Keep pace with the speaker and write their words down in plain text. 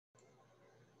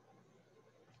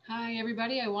Hi,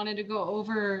 everybody. I wanted to go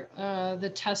over the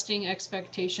testing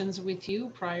expectations with you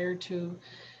prior to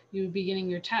you beginning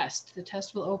your test. The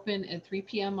test will open at 3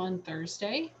 p.m. on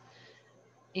Thursday,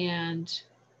 and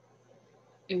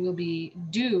it will be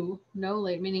due no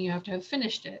late, meaning you have to have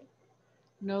finished it,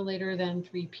 no later than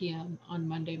 3 p.m. on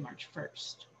Monday, March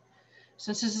 1st.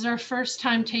 Since this is our first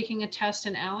time taking a test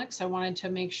in Alex, I wanted to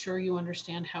make sure you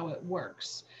understand how it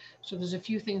works. So there's a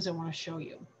few things I want to show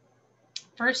you.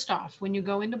 First off, when you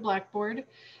go into Blackboard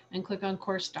and click on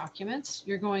course documents,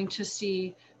 you're going to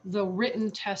see the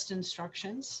written test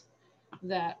instructions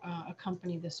that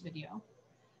accompany this video.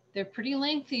 They're pretty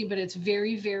lengthy, but it's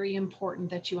very, very important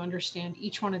that you understand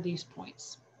each one of these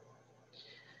points.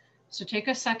 So take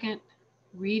a second,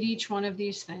 read each one of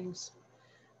these things.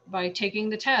 By taking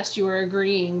the test, you are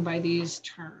agreeing by these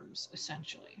terms,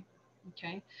 essentially,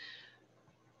 okay?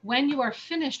 When you are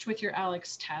finished with your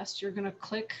Alex test, you're going to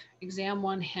click Exam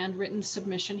 1 Handwritten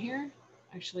Submission here.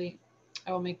 Actually,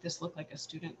 I will make this look like a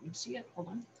student would see it. Hold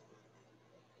on.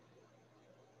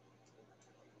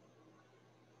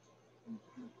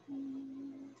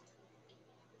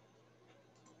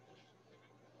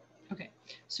 Okay,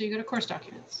 so you go to Course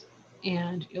Documents,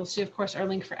 and you'll see, of course, our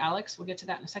link for Alex. We'll get to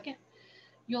that in a second.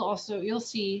 You'll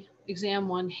see Exam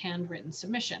 1 Handwritten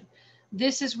Submission.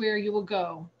 This is where you will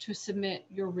go to submit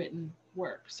your written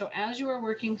work. So as you are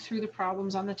working through the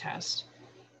problems on the test,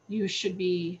 you should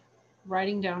be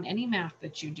writing down any math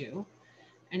that you do,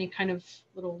 any kind of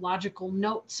little logical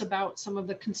notes about some of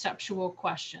the conceptual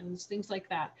questions, things like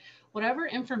that. Whatever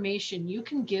information you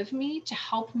can give me to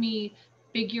help me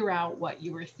figure out what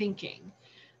you were thinking.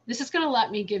 This is going to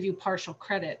let me give you partial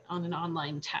credit on an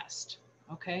online test.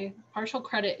 Okay, partial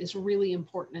credit is really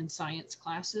important in science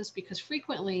classes because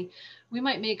frequently we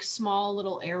might make small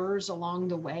little errors along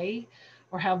the way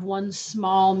or have one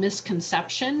small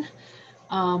misconception.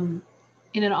 In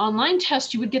an online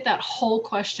test, you would get that whole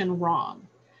question wrong.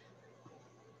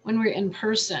 When we're in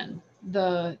person,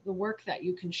 the work that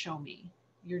you can show me,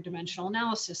 your dimensional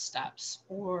analysis steps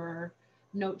or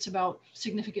notes about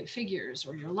significant figures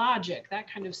or your logic,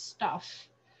 that kind of stuff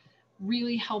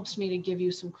really helps me to give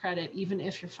you some credit, even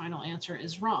if your final answer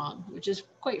is wrong, which is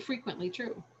quite frequently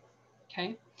true,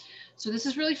 okay? So this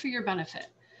is really for your benefit.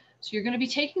 So you're gonna be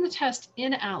taking the test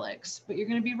in Alex, but you're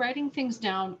gonna be writing things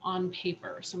down on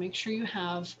paper. So make sure you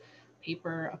have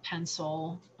paper, a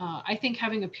pencil. I think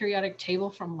having a periodic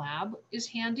table from lab is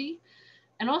handy.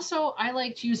 And also I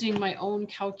liked using my own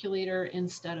calculator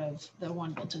instead of the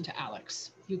one built into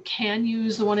Alex. You can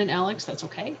use the one in Alex, that's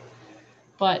okay.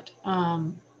 But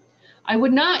I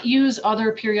would not use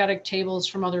other periodic tables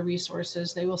from other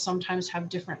resources. They will sometimes have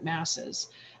different masses.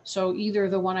 So either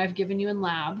the one I've given you in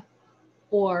lab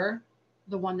or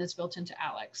the one that's built into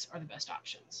Alex are the best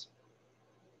options.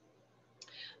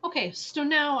 Okay, so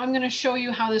now I'm going to show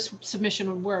you how this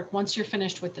submission would work once you're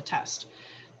finished with the test.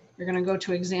 You're going to go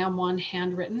to Exam 1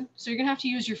 Handwritten. So you're going to have to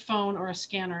use your phone or a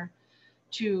scanner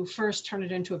to first turn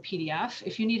it into a PDF.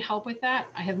 If you need help with that,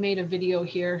 I have made a video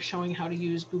here showing how to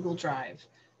use Google Drive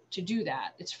to do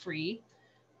that. It's free.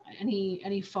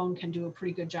 Any phone can do a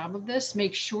pretty good job of this.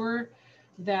 Make sure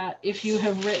that if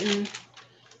you've written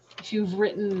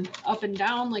up and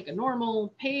down like a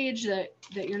normal page, that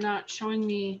you're not showing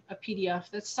me a PDF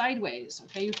that's sideways,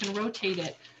 okay? You can rotate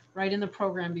it right in the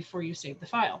program before you save the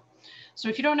file. So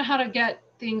if you don't know how to get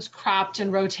things cropped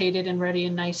and rotated and ready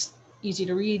and nice, easy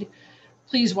to read,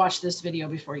 please watch this video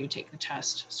before you take the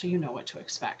test so you know what to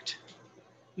expect.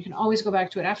 You can always go back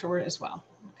to it afterward as well,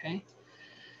 okay?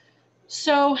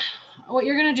 So what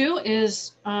you're gonna do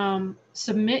is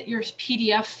submit your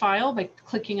PDF file by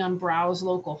clicking on Browse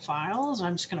Local Files.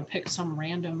 I'm just gonna pick some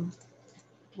random,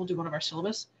 we'll do one of our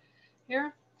syllabus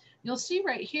here. You'll see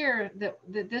right here that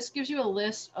this gives you a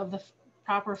list of the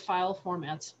proper file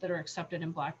formats that are accepted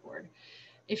in Blackboard.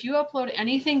 If you upload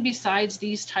anything besides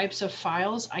these types of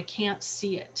files, I can't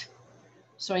see it.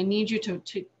 So I need you to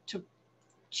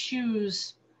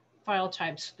choose file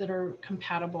types that are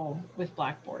compatible with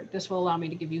Blackboard. This will allow me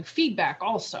to give you feedback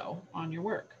also on your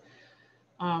work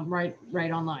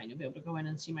right online. You'll be able to go in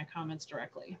and see my comments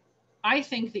directly. I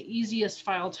think the easiest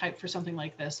file type for something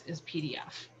like this is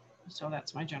PDF. So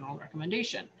that's my general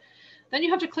recommendation. Then you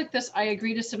have to click this, I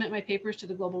agree to submit my papers to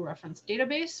the Global Reference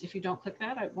Database. If you don't click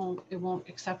that, it won't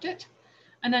accept it.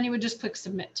 And then you would just click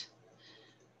submit.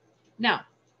 Now,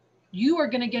 you are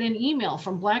going to get an email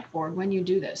from Blackboard when you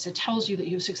do this. It tells you that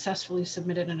you've successfully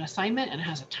submitted an assignment and it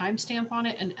has a timestamp on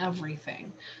it and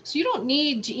everything. So you don't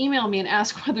need to email me and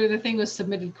ask whether the thing was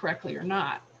submitted correctly or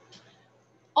not.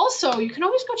 Also, you can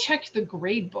always go check the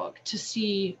grade book to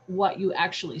see what you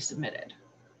actually submitted.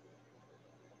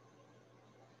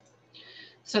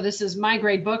 So this is my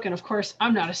grade book, and of course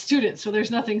I'm not a student, so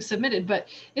there's nothing submitted. But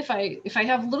if I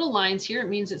have little lines here, it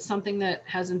means it's something that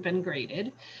hasn't been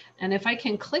graded. And if I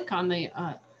can click on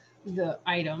the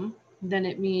item, then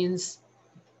it means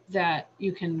that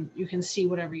you can see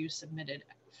whatever you submitted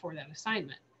for that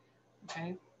assignment.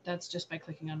 Okay, that's just by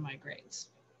clicking on my grades.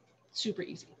 Super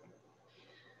easy.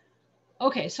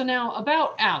 Okay, so now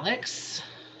about Alex,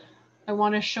 I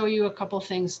want to show you a couple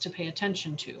things to pay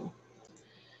attention to.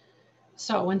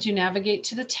 So once you navigate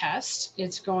to the test,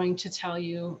 it's going to tell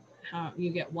you how you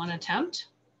get 1 attempt.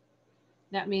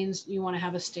 That means you want to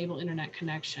have a stable internet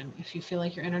connection. If you feel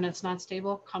like your internet's not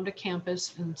stable, come to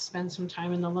campus and spend some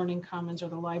time in the Learning Commons or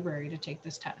the library to take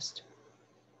this test.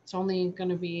 It's only going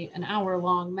to be an hour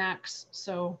long max,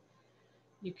 so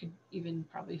you could even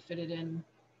probably fit it in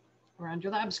around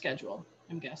your lab schedule,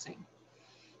 I'm guessing.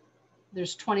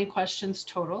 There's 20 questions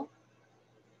total,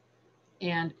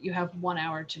 and you have 1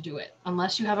 hour to do it,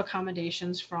 unless you have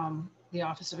accommodations from the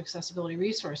Office of Accessibility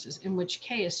Resources, in which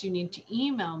case you need to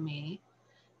email me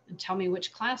and tell me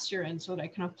which class you're in so that I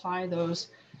can apply those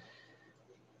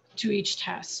to each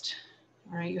test.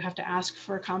 All right, you have to ask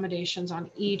for accommodations on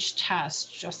each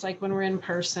test, just like when we're in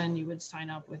person, you would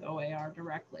sign up with OAR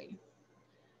directly.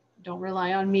 Don't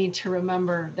rely on me to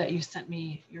remember that you sent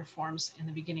me your forms in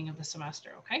the beginning of the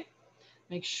semester, okay?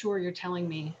 Make sure you're telling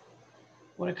me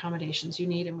what accommodations you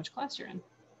need and which class you're in.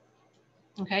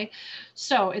 Okay,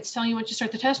 so it's telling you once you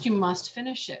start the test, you must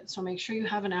finish it. So make sure you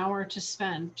have an hour to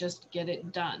spend, just get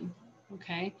it done,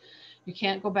 okay? You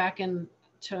can't go back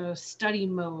into study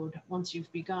mode once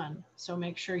you've begun. So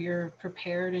make sure you're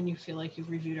prepared and you feel like you've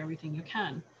reviewed everything you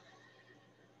can.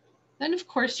 Then of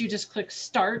course you just click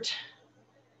start.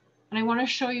 And I want to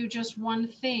show you just one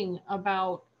thing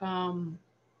about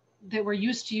that we're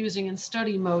used to using in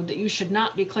study mode that you should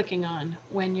not be clicking on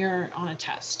when you're on a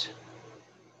test.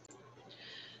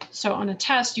 So on a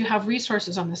test, you have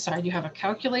resources on the side. You have a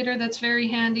calculator that's very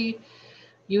handy.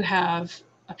 You have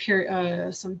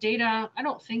some data. I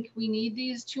don't think we need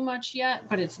these too much yet,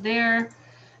 but it's there.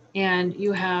 And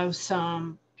you have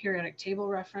some periodic table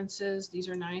references. These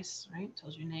are nice, right?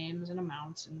 Tells you names and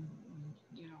amounts and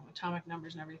atomic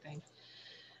numbers and everything.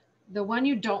 The one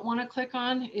you don't want to click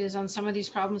on is on some of these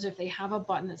problems. If they have a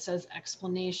button that says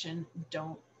explanation,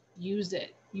 don't use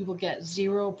it. You will get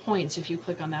 0 points if you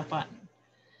click on that button.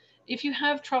 If you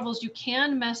have troubles, you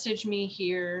can message me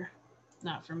here,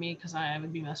 not for me because I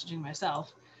would be messaging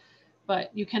myself, but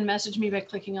you can message me by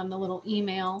clicking on the little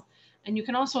email. And you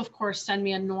can also, of course, send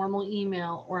me a normal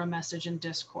email or a message in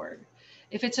Discord.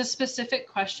 If it's a specific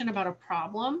question about a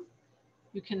problem,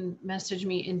 you can message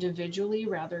me individually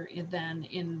rather than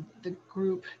in the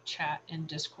group chat in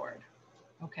Discord,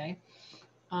 okay?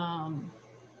 You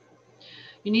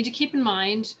need to keep in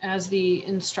mind, as the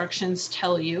instructions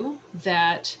tell you,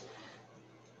 that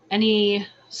any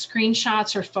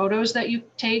screenshots or photos that you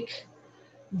take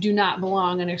do not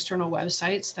belong on external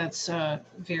websites. That's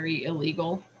very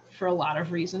illegal for a lot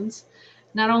of reasons.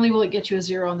 Not only will it get you a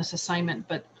 0 on this assignment,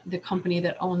 but the company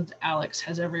that owns Alex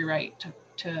has every right to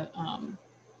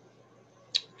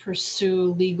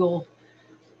pursue legal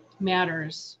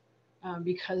matters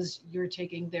because you're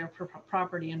taking their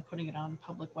property and putting it on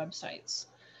public websites.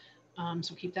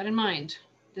 So keep that in mind.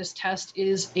 This test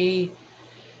is a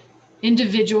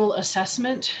individual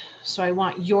assessment, so I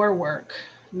want your work,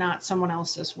 not someone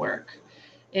else's work.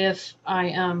 If I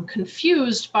am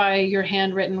confused by your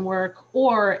handwritten work,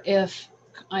 or if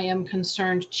I am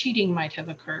concerned cheating might have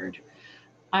occurred,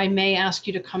 I may ask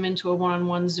you to come into a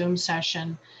one-on-one Zoom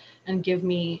session and give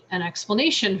me an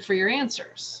explanation for your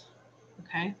answers,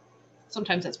 okay?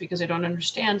 Sometimes that's because I don't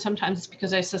understand. Sometimes it's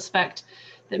because I suspect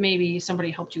that maybe somebody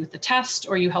helped you with the test,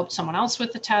 or you helped someone else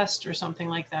with the test, or something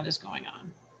like that is going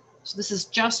on. So this is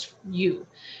just you.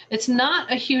 It's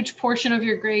not a huge portion of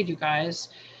your grade, you guys,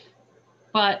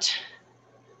 but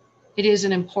it is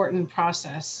an important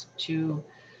process to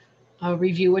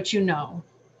review what you know,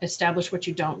 establish what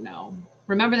you don't know.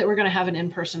 Remember that we're going to have an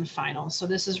in-person final. So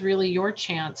this is really your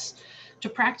chance to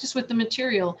practice with the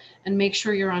material and make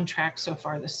sure you're on track so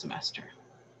far this semester.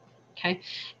 Okay.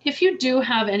 If you do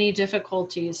have any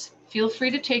difficulties, feel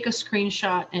free to take a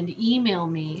screenshot and email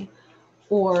me,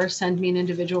 or send me an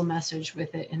individual message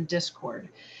with it in Discord.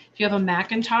 If you have a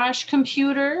Macintosh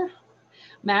computer,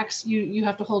 Macs, you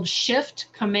have to hold Shift,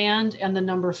 Command, and the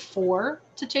number 4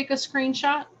 to take a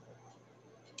screenshot.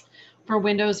 For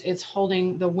Windows, it's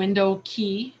holding the window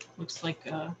key, looks like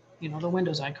the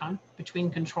Windows icon, between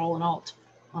Control and Alt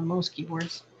on most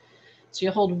keyboards. So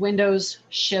you hold Windows,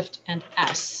 Shift, and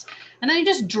S. And then you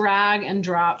just drag and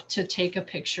drop to take a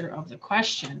picture of the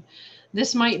question.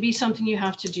 This might be something you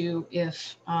have to do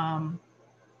if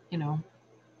you know,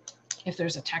 if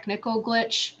there's a technical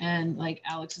glitch and like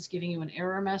Alex is giving you an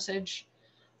error message,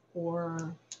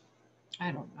 or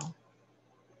I don't know.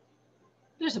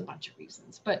 There's a bunch of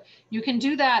reasons, but you can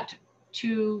do that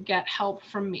to get help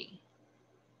from me.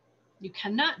 You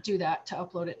cannot do that to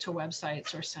upload it to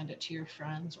websites or send it to your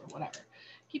friends or whatever.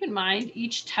 Keep in mind,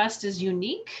 each test is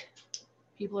unique.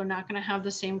 People are not going to have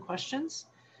the same questions.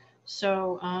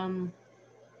 So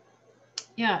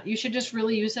yeah, you should just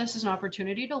really use this as an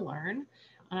opportunity to learn,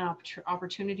 an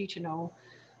opportunity to know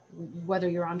whether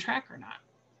you're on track or not.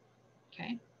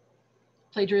 Okay.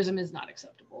 Plagiarism is not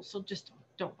acceptable. So just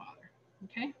don't bother.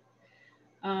 Okay.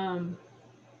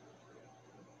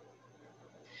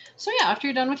 So yeah, after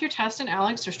you're done with your test in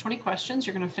Alex, there's 20 questions.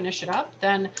 You're going to finish it up.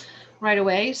 Then right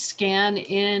away, scan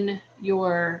in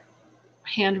your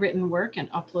handwritten work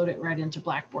and upload it right into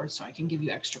Blackboard so I can give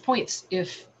you extra points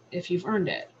if you've earned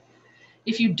it.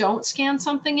 If you don't scan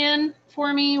something in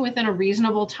for me within a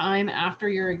reasonable time after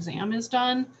your exam is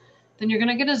done, then you're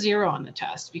going to get a 0 on the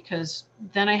test, because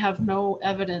then I have no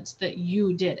evidence that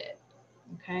you did it.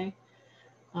 Okay.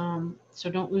 So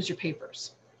don't lose your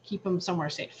papers. Keep them somewhere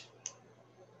safe.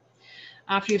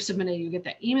 After you've submitted, you get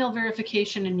that email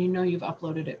verification and you know you've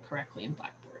uploaded it correctly in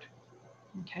Blackboard.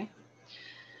 Okay.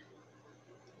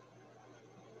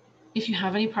 If you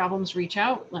have any problems, reach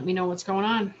out. Let me know what's going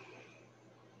on.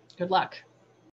 Good luck.